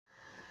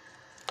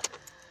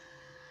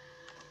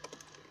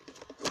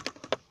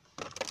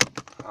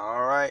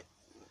Alright,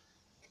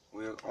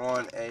 we're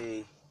on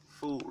a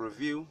food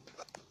review.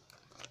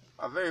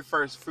 My very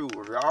first food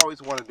review. I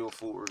always want to do a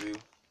food review.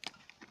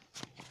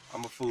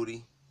 I'm a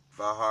foodie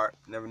by heart.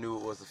 Never knew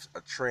it was a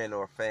trend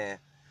or a fan.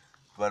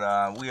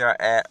 But we are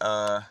at,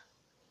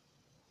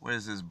 what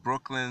is this,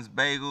 Brooklyn's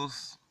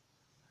Bagels.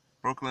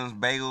 Brooklyn's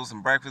Bagels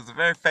and Breakfast. A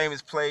very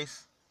famous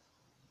place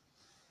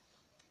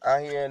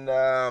out here in,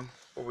 where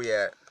we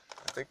at?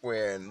 I think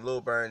we're in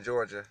Lilburn,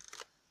 Georgia.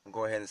 I'm going to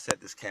go ahead and set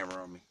this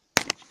camera on me.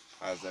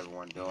 How's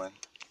everyone doing?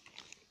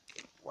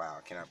 Wow,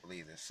 I cannot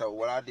believe this. So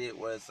what I did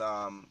was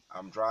I'm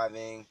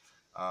driving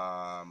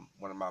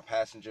one of my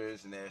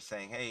passengers, and they're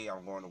saying, hey,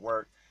 I'm going to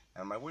work.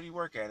 And I'm like, where do you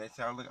work at? And they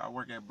say, I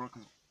work at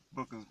Brooklyn's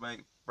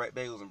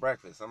Bagels and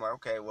Breakfast. I'm like,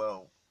 okay,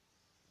 well,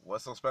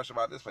 what's so special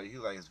about this place? He's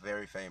like, it's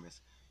very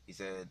famous. He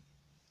said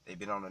they've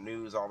been on the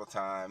news all the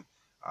time.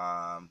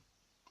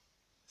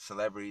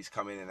 Celebrities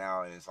come in and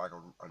out, and it's like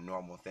a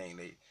normal thing.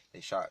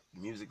 They shot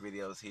music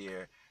videos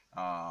here.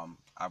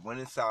 I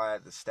went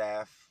inside. The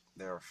staff,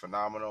 they're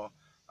phenomenal.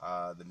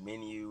 The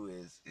menu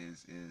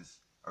is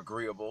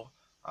agreeable,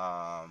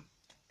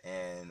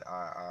 and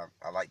I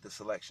like the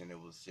selection. It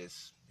was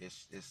just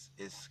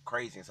it's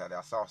crazy inside there.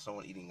 I saw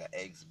someone eating an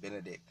eggs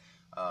Benedict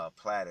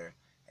platter,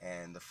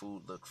 and the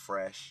food looked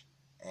fresh,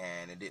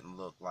 and it didn't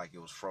look like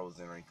it was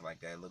frozen or anything like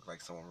that. It looked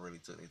like someone really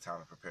took their time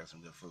to prepare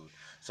some good food.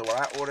 So what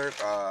I ordered,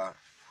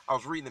 I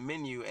was reading the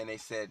menu, and they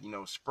said,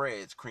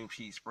 spreads, cream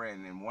cheese spread,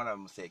 and one of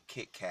them said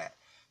Kit Kat.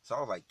 So I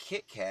was like,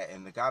 Kit Kat,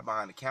 and the guy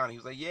behind the counter, he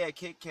was like, yeah,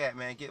 Kit Kat,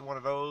 man, get one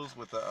of those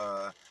with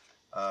a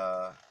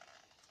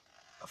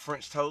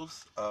French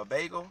toast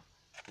bagel.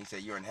 He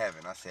said, you're in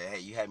heaven. I said, hey,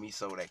 you had me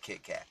sold at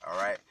Kit Kat, all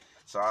right?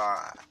 So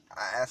I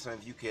asked him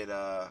if you could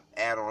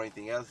add on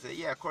anything else. He said,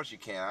 yeah, of course you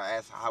can. I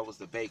asked, how was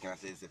the bacon? I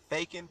said, is it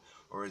bacon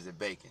or is it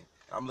bacon?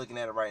 I'm looking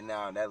at it right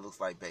now, and that looks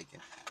like bacon,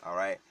 all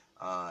right?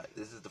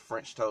 This is the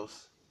French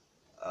toast.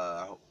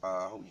 I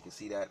hope you can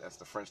see that. That's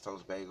the French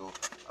toast bagel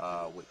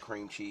with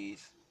cream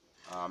cheese.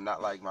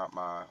 Not like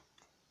my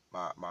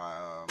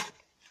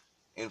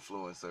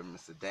influencer,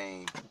 Mr.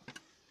 Dame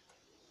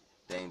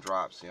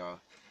Drops,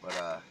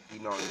 but he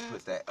normally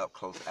puts that up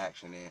close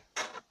action in.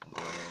 I'll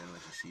go ahead and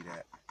let you see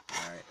that.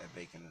 All right, that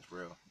bacon is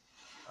real.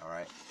 All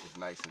right, it's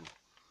nice and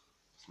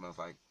smells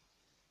like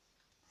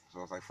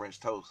French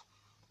toast.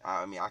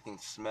 I mean, I can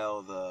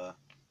smell the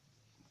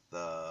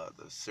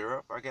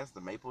syrup, I guess,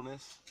 the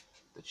mapleness,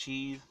 the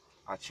cheese.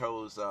 I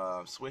chose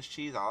Swiss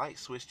cheese. I like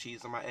Swiss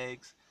cheese on my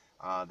eggs.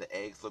 The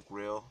eggs look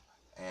real,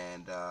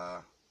 and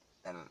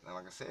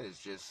like I said, it's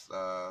just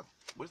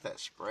where's that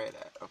spread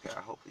at? Okay,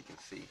 I hope you can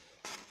see.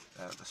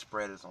 The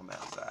spread is on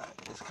that side.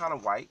 It's kind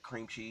of white,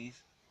 cream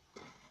cheese,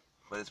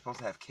 but it's supposed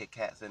to have Kit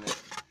Kats in it.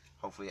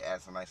 Hopefully, it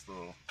adds a nice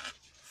little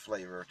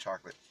flavor,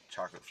 chocolate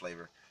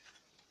flavor.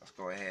 Let's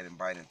go ahead and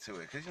bite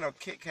into it, because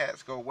Kit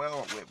Kats go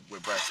well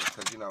with breakfast.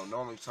 Because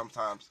normally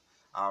sometimes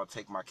I'll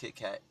take my Kit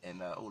Kat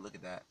and oh, look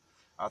at that.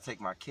 I'll take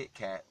my Kit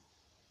Kat.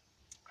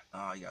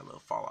 You got a little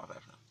fall off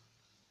actually.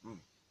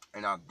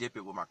 And I'll dip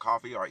it with my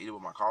coffee, or eat it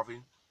with my coffee.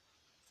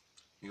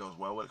 It goes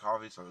well with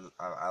coffee, so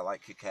I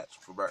like Kit Kats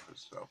for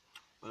breakfast. So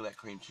look at that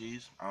cream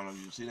cheese. I don't know if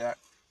you can see that.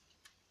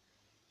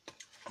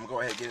 I'm gonna go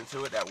ahead and get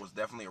into it. That was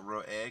definitely a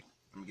real egg.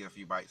 Let me get a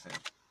few bites in.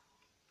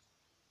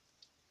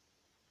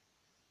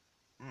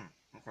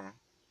 Okay.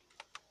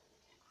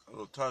 A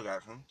little tug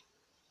action.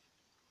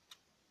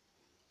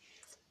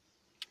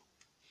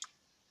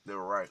 They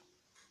were right.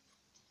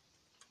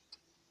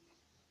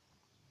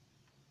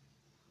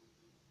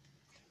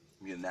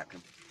 Get a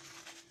napkin.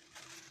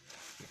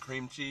 The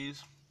cream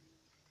cheese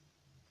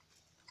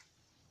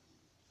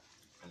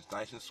is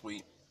nice and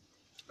sweet.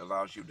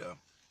 Allows you to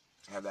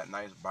have that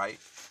nice bite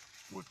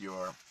with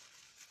your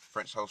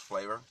French toast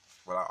flavor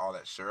without all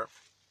that syrup.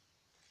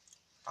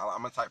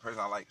 I'm a type of person,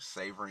 I like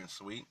savory and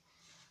sweet,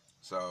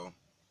 so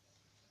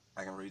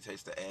I can really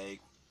taste the egg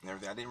and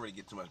everything. I didn't really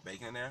get too much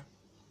bacon in there,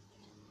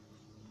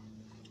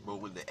 but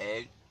with the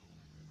egg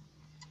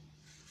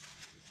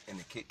and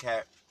the Kit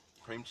Kat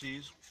cream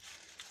cheese,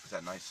 it's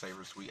that nice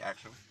savory sweet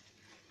action.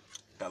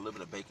 Got a little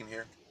bit of bacon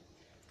here.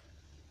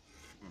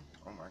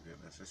 Oh my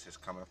goodness, it's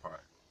just coming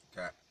apart.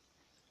 Got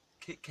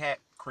Kit Kat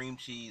cream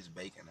cheese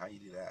bacon. How you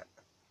do that?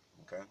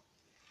 Okay,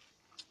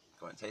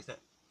 go ahead and taste it.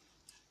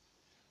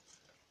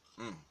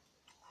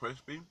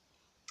 Crispy,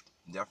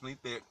 definitely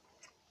thick.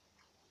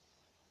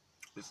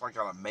 It's like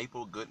got a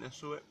maple goodness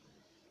to it.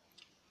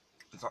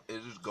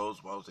 It just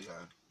goes well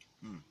together.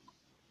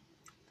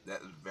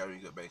 That is very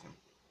good bacon.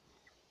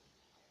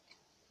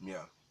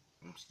 Yeah,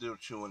 I'm still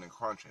chewing and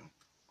crunching.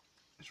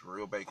 It's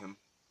real bacon,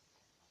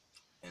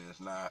 and it's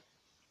not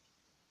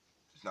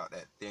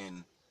that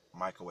thin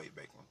microwave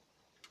bacon.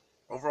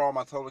 Overall,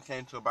 my total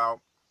came to about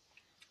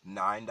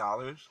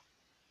 $9.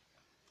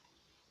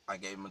 I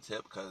gave them a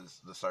tip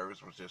because the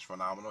service was just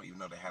phenomenal, even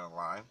though they had a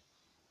line.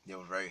 It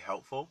was very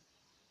helpful.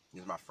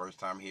 This is my first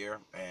time here,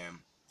 and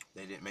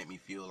they didn't make me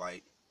feel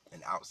like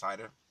an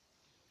outsider.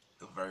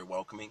 It was very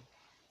welcoming,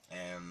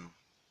 and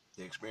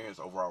the experience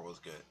overall was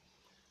good.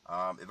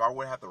 If I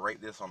would have to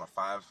rate this on a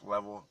 5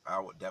 level, I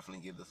would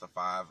definitely give this a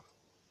 5.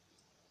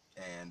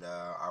 and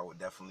I would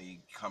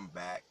definitely come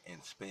back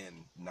and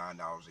spend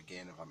 $9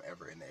 again if I'm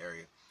ever in the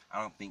area.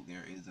 I don't think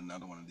there is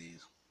another one of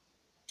these,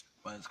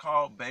 but it's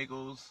called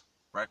Bagels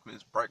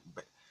Breakfast.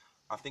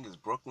 I think it's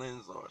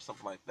Brooklyn's or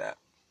something like that.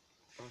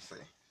 Let me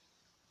see.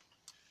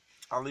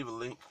 I'll leave a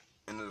link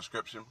in the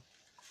description.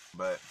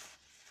 But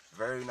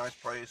very nice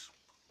place,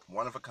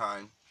 one of a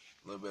kind.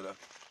 A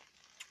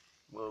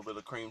little bit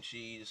of cream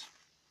cheese,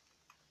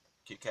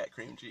 Kit Kat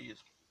cream cheese.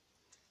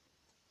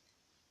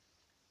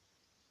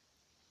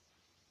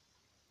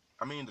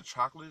 I mean, the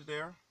chocolate is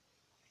there.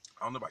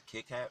 I don't know about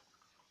Kit Kat,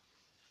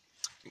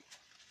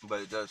 but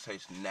it does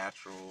taste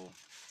natural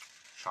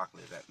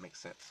chocolate. If that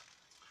makes sense.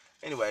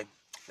 Anyway,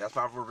 that's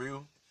my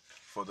review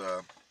for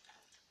the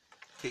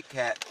Kit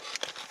Kat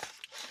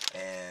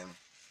and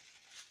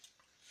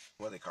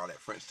what they call that,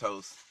 French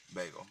toast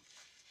bagel.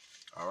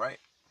 All right.